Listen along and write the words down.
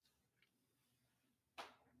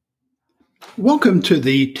Welcome to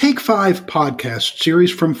the Take 5 podcast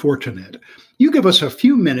series from Fortinet. You give us a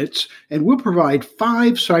few minutes and we'll provide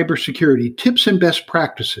 5 cybersecurity tips and best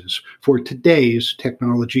practices for today's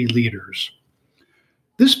technology leaders.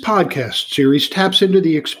 This podcast series taps into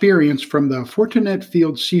the experience from the Fortinet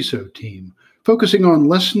Field CISO team, focusing on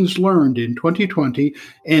lessons learned in 2020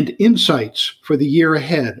 and insights for the year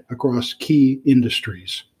ahead across key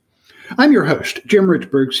industries. I'm your host, Jim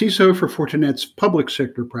Richburg, CISO for Fortinet's public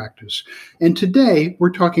sector practice. And today we're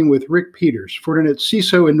talking with Rick Peters, Fortinet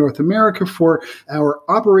CISO in North America for our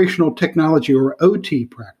operational technology or OT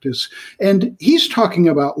practice. And he's talking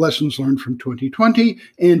about lessons learned from 2020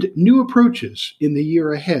 and new approaches in the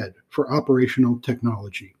year ahead for operational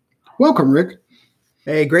technology. Welcome, Rick.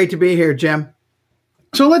 Hey, great to be here, Jim.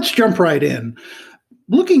 So let's jump right in.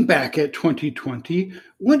 Looking back at 2020,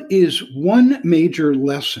 what is one major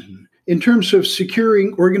lesson in terms of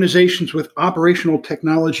securing organizations with operational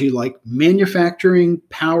technology like manufacturing,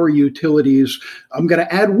 power utilities, I'm going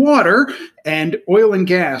to add water, and oil and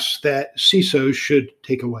gas that CISOs should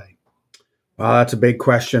take away? Well, that's a big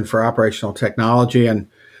question for operational technology. And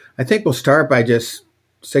I think we'll start by just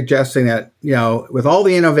suggesting that, with all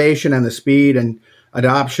the innovation and the speed and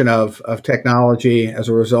adoption of technology as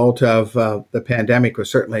a result of the pandemic was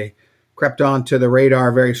certainly crept onto the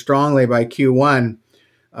radar very strongly by Q1.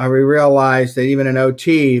 We realized that even in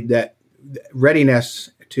OT, that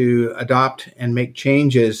readiness to adopt and make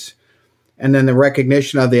changes, and then the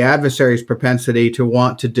recognition of the adversary's propensity to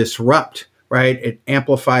want to disrupt, right? It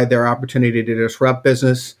amplified their opportunity to disrupt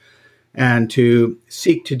business and to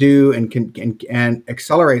seek to do and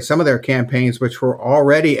accelerate some of their campaigns, which were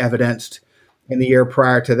already evidenced in the year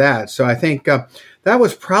prior to that. So I think that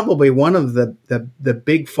was probably one of the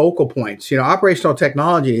big focal points. Operational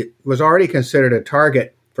technology was already considered a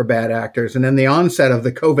target for bad actors. And then the onset of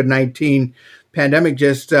the COVID-19 pandemic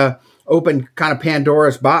just opened kind of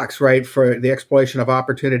Pandora's box, right, for the exploitation of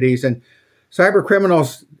opportunities. And cyber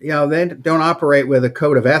criminals, they don't operate with a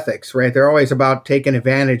code of ethics, right? They're always about taking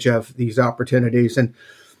advantage of these opportunities. And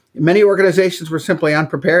many organizations were simply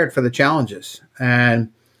unprepared for the challenges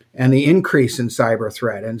and the increase in cyber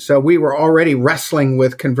threat. And so we were already wrestling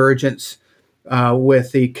with convergence,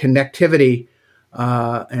 with the connectivity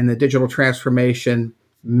and the digital transformation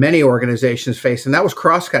many organizations face. And that was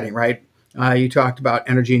cross-cutting, right? You talked about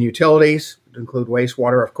energy and utilities, to include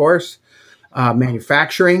wastewater, of course,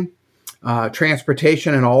 manufacturing,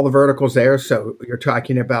 transportation, and all the verticals there. So you're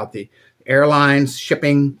talking about the airlines,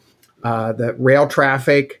 shipping, the rail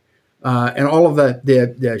traffic, and all of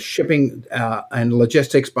the shipping and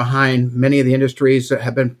logistics behind many of the industries that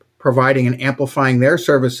have been providing and amplifying their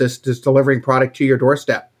services to delivering product to your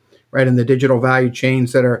doorstep, right, and the digital value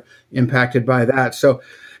chains that are impacted by that. So,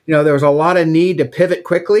 there was a lot of need to pivot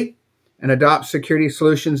quickly and adopt security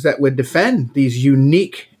solutions that would defend these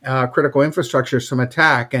unique critical infrastructures from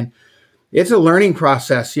attack. And it's a learning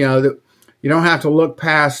process. You don't have to look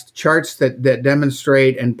past charts that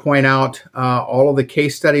demonstrate and point out all of the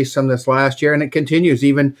case studies from this last year, and it continues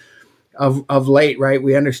even of late, right?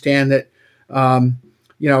 We understand that,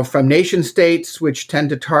 from nation states, which tend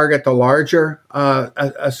to target the larger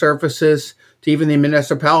surfaces, to even the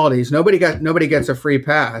municipalities, nobody gets a free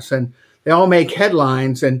pass, and they all make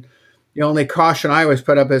headlines. And the only caution I always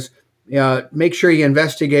put up is, make sure you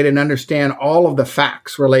investigate and understand all of the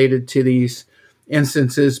facts related to these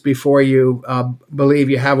instances before you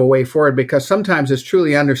believe you have a way forward, because sometimes it's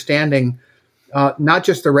truly understanding not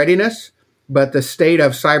just the readiness, but the state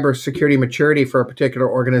of cybersecurity maturity for a particular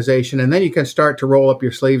organization. And then you can start to roll up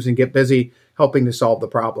your sleeves and get busy helping to solve the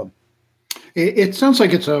problem. It sounds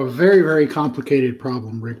like it's a very, very complicated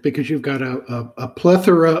problem, Rick, because you've got a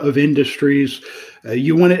plethora of industries.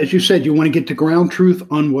 You want to, as you said, you want to get to ground truth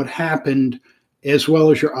on what happened, as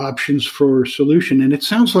well as your options for solution. And it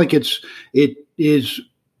sounds like it is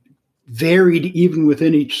varied even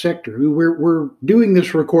within each sector. We're doing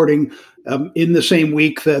this recording in the same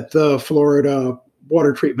week that the Florida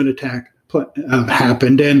water treatment attack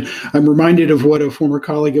happened. And I'm reminded of what a former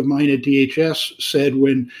colleague of mine at DHS said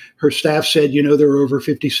when her staff said, there are over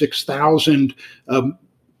 56,000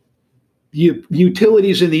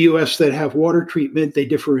 utilities in the U.S. that have water treatment. They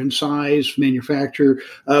differ in size, manufacture.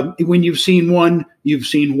 When you've seen one, you've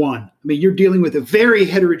seen one. I mean, you're dealing with a very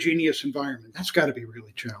heterogeneous environment. That's got to be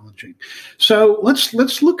really challenging. So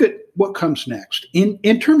let's look at what comes next.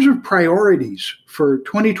 In terms of priorities for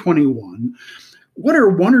 2021, what are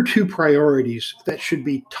one or two priorities that should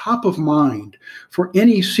be top of mind for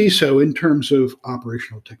any CISO in terms of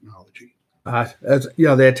operational technology?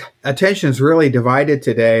 The attention is really divided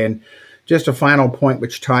today. And just a final point,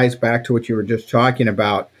 which ties back to what you were just talking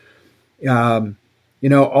about.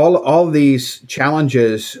 All of these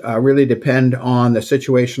challenges really depend on the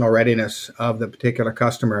situational readiness of the particular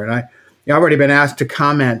customer. And I've already been asked to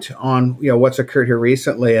comment on what's occurred here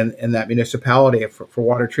recently in that municipality for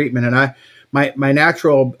water treatment. And my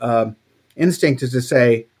natural instinct is to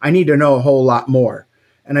say I need to know a whole lot more.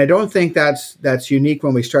 And I don't think that's unique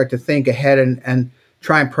when we start to think ahead and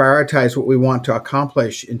try and prioritize what we want to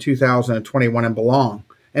accomplish in 2021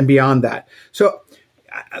 and beyond that. So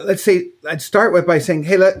let's start by saying,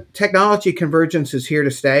 hey, technology convergence is here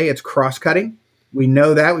to stay. It's cross-cutting. We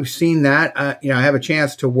know that. We've seen that. I have a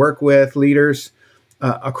chance to work with leaders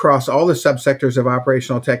across all the subsectors of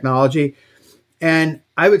operational technology. And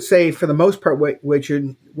I would say, for the most part, what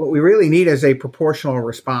we really need is a proportional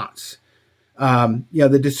response.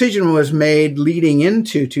 The decision was made leading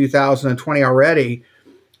into 2020 already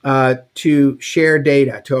to share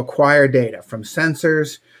data, to acquire data from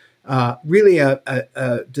sensors. Really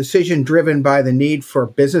a decision driven by the need for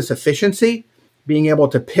business efficiency, being able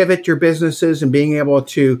to pivot your businesses and being able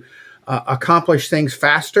to accomplish things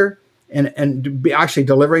faster and be actually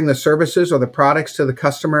delivering the services or the products to the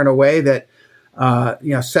customer in a way that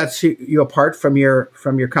sets you apart from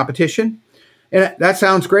your competition. And that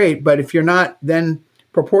sounds great, but if you're not then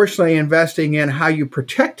proportionally investing in how you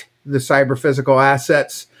protect the cyber physical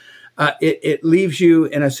assets, it leaves you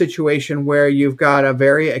in a situation where you've got a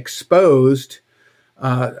very exposed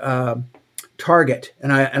target,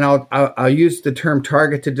 and I'll use the term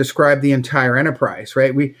target to describe the entire enterprise.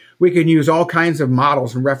 Right? We can use all kinds of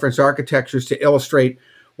models and reference architectures to illustrate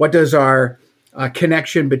what does our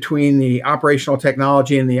connection between the operational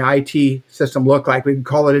technology and the IT system look like. We can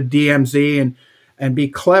call it a DMZ and be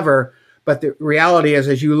clever, but the reality is,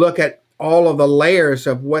 as you look at all of the layers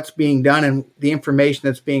of what's being done and the information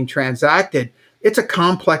that's being transacted, it's a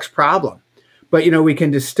complex problem. But we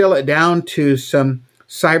can distill it down to some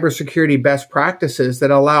cybersecurity best practices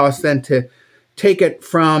that allow us then to take it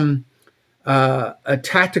from a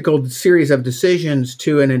tactical series of decisions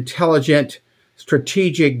to an intelligent,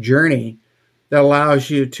 strategic journey that allows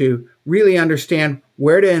you to really understand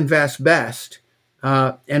where to invest best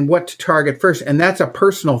and what to target first. And that's a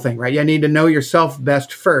personal thing, right? You need to know yourself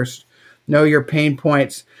best first, know your pain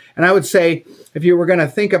points. And I would say, if you were going to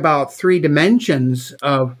think about 3 dimensions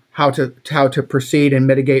of how to proceed and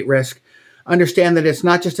mitigate risk, understand that it's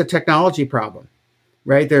not just a technology problem,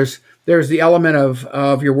 right? There's the element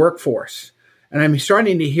of your workforce. And I'm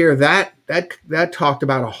starting to hear that talked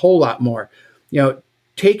about a whole lot more.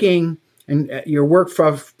 Taking your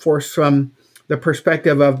workforce from the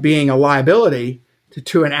perspective of being a liability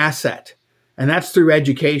to an asset. And that's through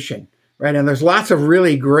education, right? And there's lots of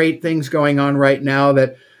really great things going on right now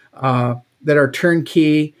that are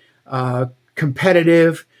turnkey,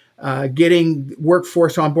 competitive, getting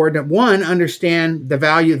workforce on board that, 1, understand the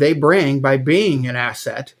value they bring by being an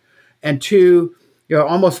asset, and 2,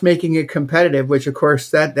 almost making it competitive, which of course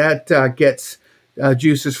that gets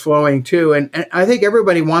juices flowing too. And I think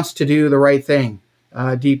everybody wants to do the right thing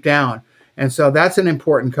deep down. And so that's an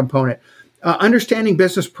important component. Understanding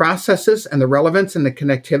business processes and the relevance and the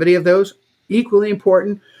connectivity of those, equally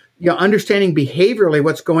important. Understanding behaviorally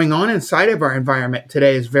what's going on inside of our environment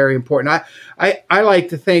today is very important. I like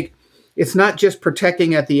to think it's not just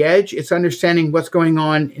protecting at the edge, it's understanding what's going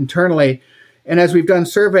on internally. And as we've done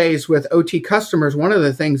surveys with OT customers, one of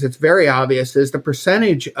the things that's very obvious is the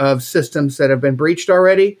percentage of systems that have been breached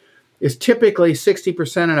already is typically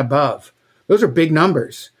 60% and above. Those are big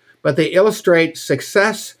numbers, but they illustrate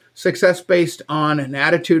success based on an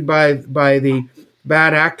attitude by the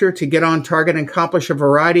bad actor to get on target and accomplish a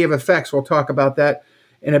variety of effects. We'll talk about that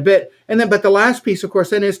in a bit. But the last piece, of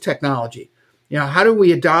course, then is technology. How do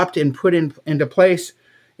we adopt and put into place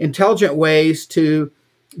intelligent ways to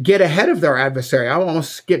get ahead of their adversary? I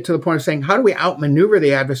almost get to the point of saying, how do we outmaneuver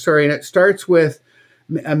the adversary? And it starts with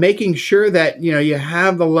making sure that you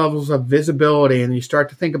have the levels of visibility, and you start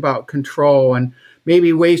to think about control and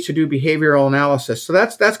maybe ways to do behavioral analysis. So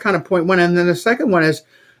that's kind of point 1. And then the second one is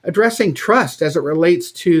addressing trust as it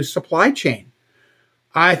relates to supply chain.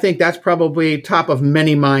 I think that's probably top of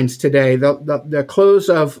many minds today. The close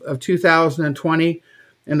of 2020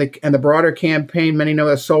 and the broader campaign, many know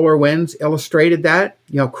as SolarWinds, illustrated that,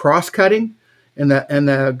 cross-cutting in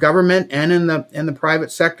the government and in the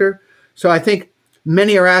private sector. So I think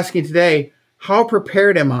many are asking today, how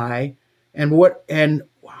prepared am I, and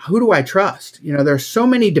who do I trust? There's so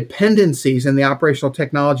many dependencies in the operational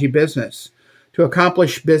technology business to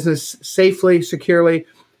accomplish business safely, securely.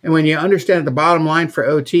 And when you understand that the bottom line for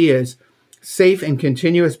OT is safe and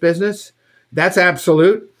continuous business, that's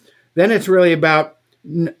absolute. Then it's really about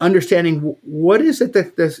understanding what is it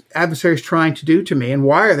that this adversary is trying to do to me, and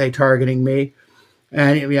why are they targeting me?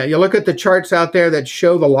 And you look at the charts out there that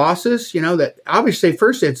show the losses. That obviously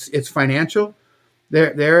first it's financial.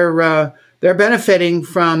 They're benefiting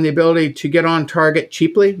from the ability to get on target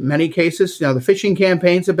cheaply. In many cases, the phishing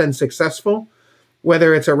campaigns have been successful.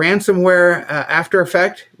 Whether it's a ransomware after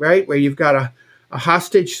effect, right, where you've got a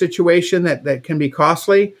hostage situation that can be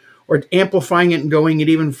costly, or amplifying it and going it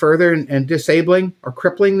even further and disabling or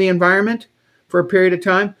crippling the environment for a period of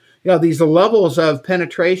time. These levels of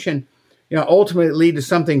penetration, ultimately lead to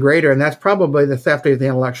something greater, and that's probably the theft of the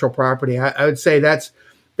intellectual property. I would say that's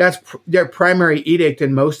their primary edict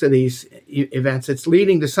in most of these events. It's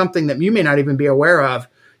leading to something that you may not even be aware of.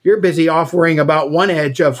 You're busy off worrying about one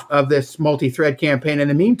edge of this multi-thread campaign. In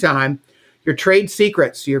the meantime, your trade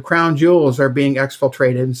secrets, your crown jewels are being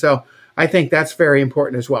exfiltrated. And so I think that's very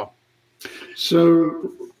important as well.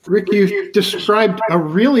 So, Rick, you've described a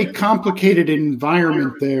really complicated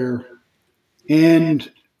environment there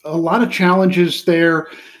and a lot of challenges there.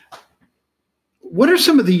 What are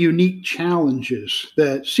some of the unique challenges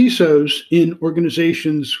that CISOs in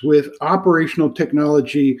organizations with operational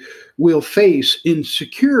technology will face in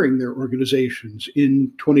securing their organizations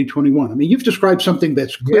in 2021? I mean, you've described something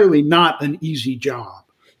that's clearly not an easy job.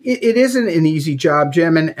 It isn't an easy job,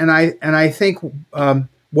 Jim, and I think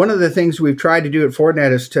one of the things we've tried to do at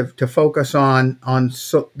Fortinet is to focus on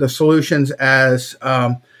the solutions as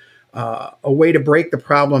a way to break the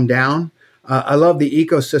problem down. I love the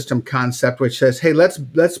ecosystem concept, which says, hey, let's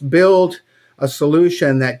build a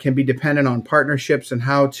solution that can be dependent on partnerships and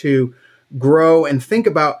how to grow and think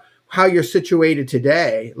about how you're situated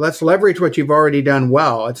today. Let's leverage what you've already done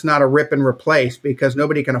well. It's not a rip and replace, because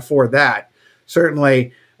nobody can afford that.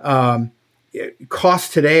 Certainly,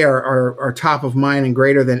 costs today are top of mind and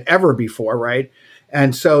greater than ever before, right?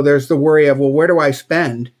 And so there's the worry of, well, where do I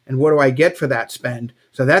spend and what do I get for that spend?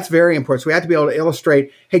 So that's very important. So we have to be able to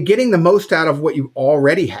illustrate, hey, getting the most out of what you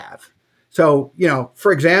already have. So,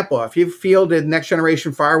 for example, if you've fielded next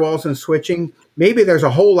generation firewalls and switching, maybe there's a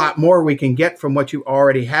whole lot more we can get from what you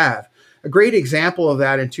already have. A great example of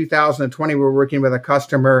that in 2020, we were working with a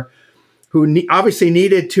customer who obviously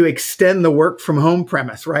needed to extend the work from home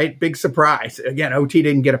premise, right? Big surprise. Again, OT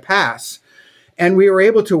didn't get a pass. And we were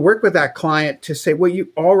able to work with that client to say, well,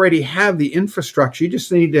 you already have the infrastructure. You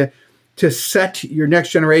just need to set your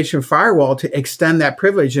next generation firewall to extend that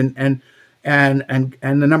privilege and the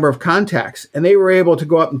number of contacts. And they were able to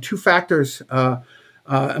go up in two factors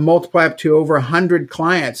and multiply up to over 100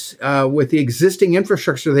 clients with the existing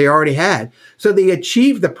infrastructure they already had. So they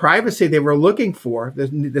achieved the privacy they were looking for,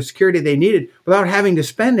 the security they needed, without having to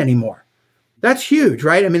spend anymore. That's huge,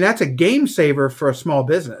 right? I mean, that's a game saver for a small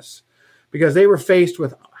business, because they were faced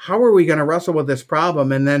with, how are we going to wrestle with this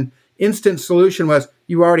problem? And then instant solution was,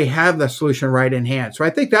 you already have the solution right in hand. So I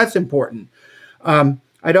think that's important.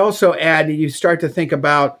 I'd also add, you start to think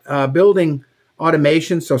about building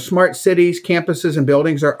automation. So smart cities, campuses, and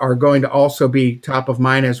buildings are going to also be top of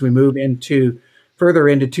mind as we move further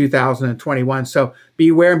into 2021. So be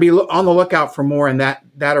aware and be on the lookout for more in that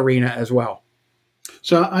arena as well.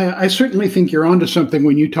 So I certainly think you're onto something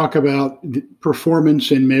when you talk about performance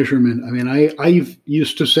and measurement. I mean, I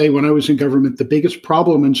used to say when I was in government, the biggest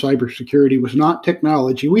problem in cybersecurity was not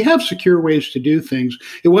technology. We have secure ways to do things.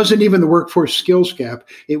 It wasn't even the workforce skills gap.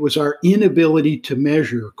 It was our inability to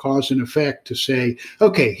measure cause and effect, to say,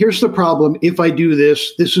 okay, here's the problem. If I do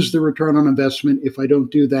this, this is the return on investment. If I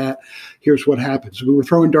don't do that, here's what happens. We were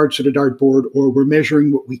throwing darts at a dartboard, or we're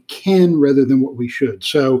measuring what we can rather than what we should.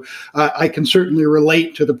 So I can certainly relate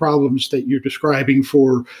to the problems that you're describing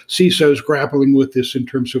for CISOs grappling with this in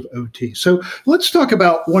terms of OT. So let's talk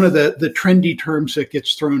about one of the trendy terms that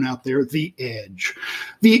gets thrown out there, the edge.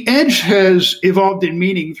 The edge has evolved in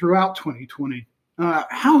meaning throughout 2020.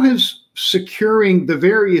 How has securing the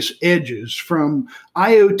various edges, from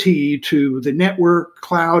IoT to the network,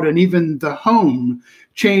 cloud, and even the home,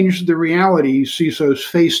 changed the reality CISOs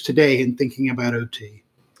face today in thinking about OT?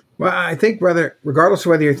 Well, I think regardless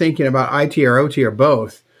of whether you're thinking about IT or OT or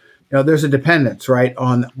both, there's a dependence, right,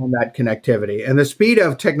 on that connectivity. And the speed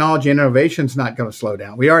of technology and innovation is not going to slow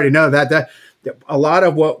down. We already know that a lot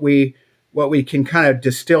of what we can kind of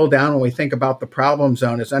distill down when we think about the problem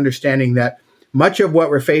zone is understanding that much of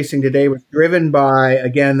what we're facing today was driven by,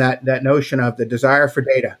 again, that notion of the desire for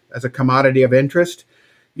data as a commodity of interest.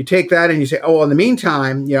 You take that and you say, oh, well, in the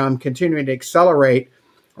meantime, I'm continuing to accelerate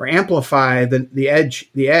or amplify the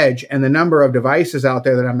edge and the number of devices out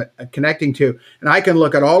there that I'm connecting to. And I can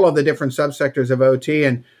look at all of the different subsectors of OT,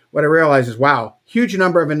 and what I realize is, wow, huge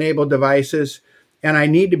number of enabled devices, and I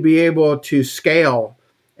need to be able to scale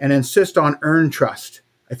and insist on earned trust.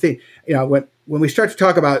 I think, when we start to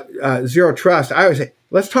talk about zero trust, I always say,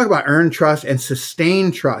 let's talk about earned trust and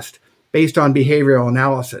sustained trust based on behavioral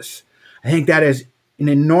analysis. I think that is an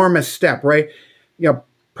enormous step, right?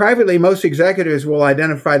 Privately, most executives will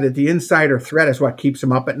identify that the insider threat is what keeps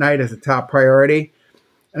them up at night as a top priority.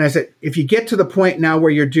 And I said, if you get to the point now where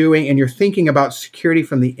you're thinking about security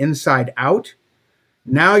from the inside out,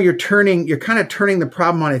 now you're kind of turning the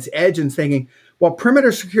problem on its edge and thinking, well,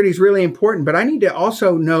 perimeter security is really important, but I need to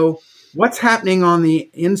also know what's happening on the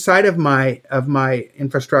inside of my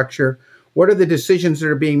infrastructure. What are the decisions that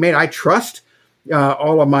are being made? I trust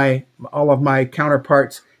all of my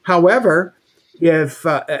counterparts. However, if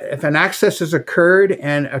an access has occurred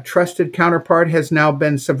and a trusted counterpart has now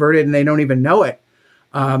been subverted and they don't even know it,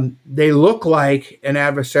 they look like an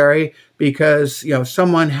adversary because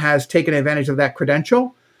someone has taken advantage of that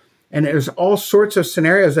credential, and there's all sorts of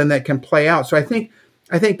scenarios then that can play out. So I think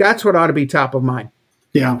that's what ought to be top of mind.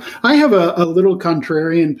 Yeah, I have a little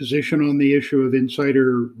contrarian position on the issue of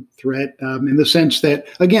insider threat in the sense that,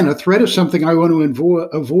 again, a threat is something I want to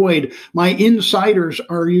avoid. My insiders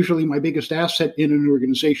are usually my biggest asset in an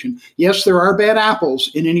organization. Yes, there are bad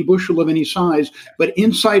apples in any bushel of any size, but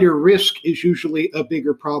insider risk is usually a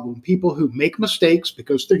bigger problem. People who make mistakes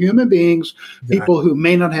because they're human beings, exactly. People who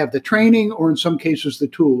may not have the training or in some cases the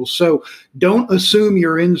tools. So don't assume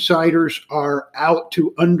your insiders are out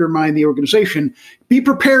to undermine the organization. Be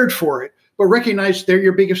prepared for it, but recognize they're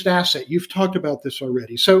your biggest asset. You've talked about this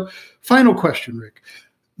already. So, final question, Rick.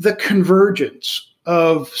 The convergence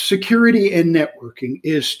of security and networking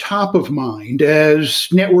is top of mind as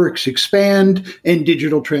networks expand and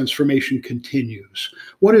digital transformation continues.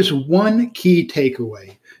 What is one key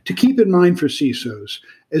takeaway to keep in mind for CISOs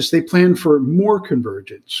as they plan for more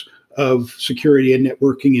convergence of security and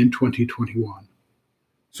networking in 2021?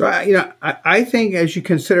 So, I think as you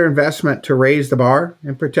consider investment to raise the bar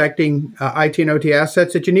in protecting IT and OT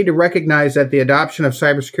assets, that you need to recognize that the adoption of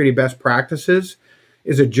cybersecurity best practices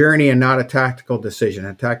is a journey and not a tactical decision,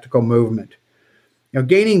 a tactical movement.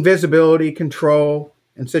 Gaining visibility, control,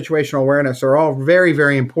 and situational awareness are all very,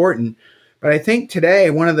 very important. But I think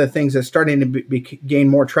today, one of the things that's starting to gain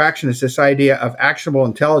more traction is this idea of actionable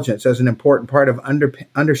intelligence as an important part of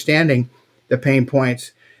understanding the pain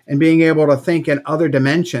points and being able to think in other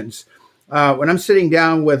dimensions. When I'm sitting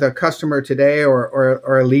down with a customer today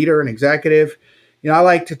or a leader, an executive, I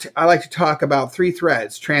like to talk about three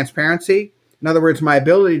threads: transparency, in other words, my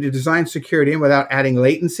ability to design security without adding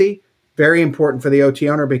latency, very important for the OT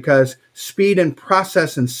owner because speed and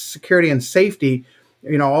process and security and safety,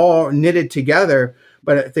 all knitted together.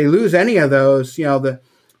 But if they lose any of those,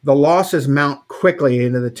 the losses mount quickly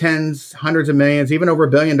into the tens, hundreds of millions, even over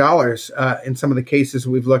 $1 billion in some of the cases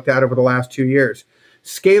we've looked at over the last 2 years.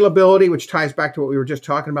 Scalability, which ties back to what we were just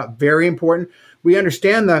talking about, very important. We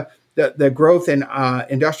understand the growth in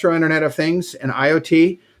industrial Internet of Things and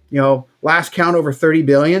IoT. Last count over 30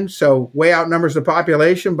 billion, so way outnumbers the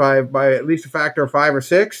population by at least a factor of 5 or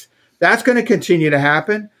 6. That's going to continue to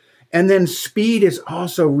happen. And then speed is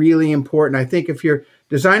also really important. I think if you're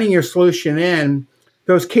designing your solution in,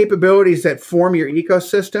 those capabilities that form your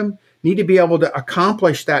ecosystem need to be able to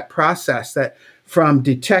accomplish that process, that from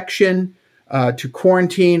detection to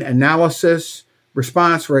quarantine, analysis,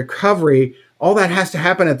 response, recovery, all that has to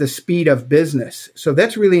happen at the speed of business. So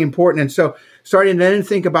that's really important. And so starting to then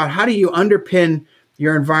think about how do you underpin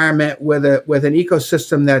your environment with an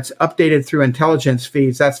ecosystem that's updated through intelligence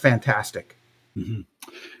feeds, that's fantastic. Mm-hmm.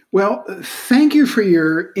 Well, thank you for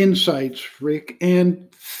your insights, Rick,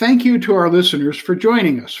 and thank you to our listeners for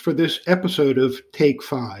joining us for this episode of Take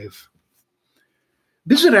 5.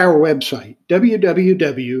 Visit our website,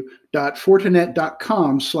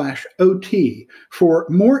 www.fortinet.com/OT, for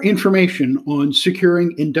more information on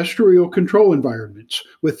securing industrial control environments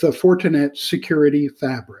with the Fortinet Security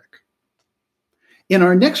Fabric. In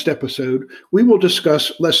our next episode, we will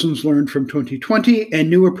discuss lessons learned from 2020 and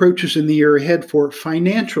new approaches in the year ahead for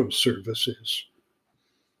financial services.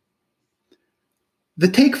 The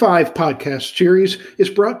Take 5 podcast series is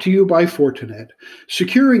brought to you by Fortinet,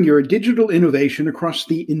 securing your digital innovation across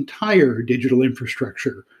the entire digital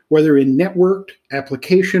infrastructure, whether in networked,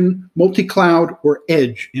 application, multi-cloud, or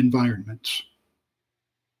edge environments.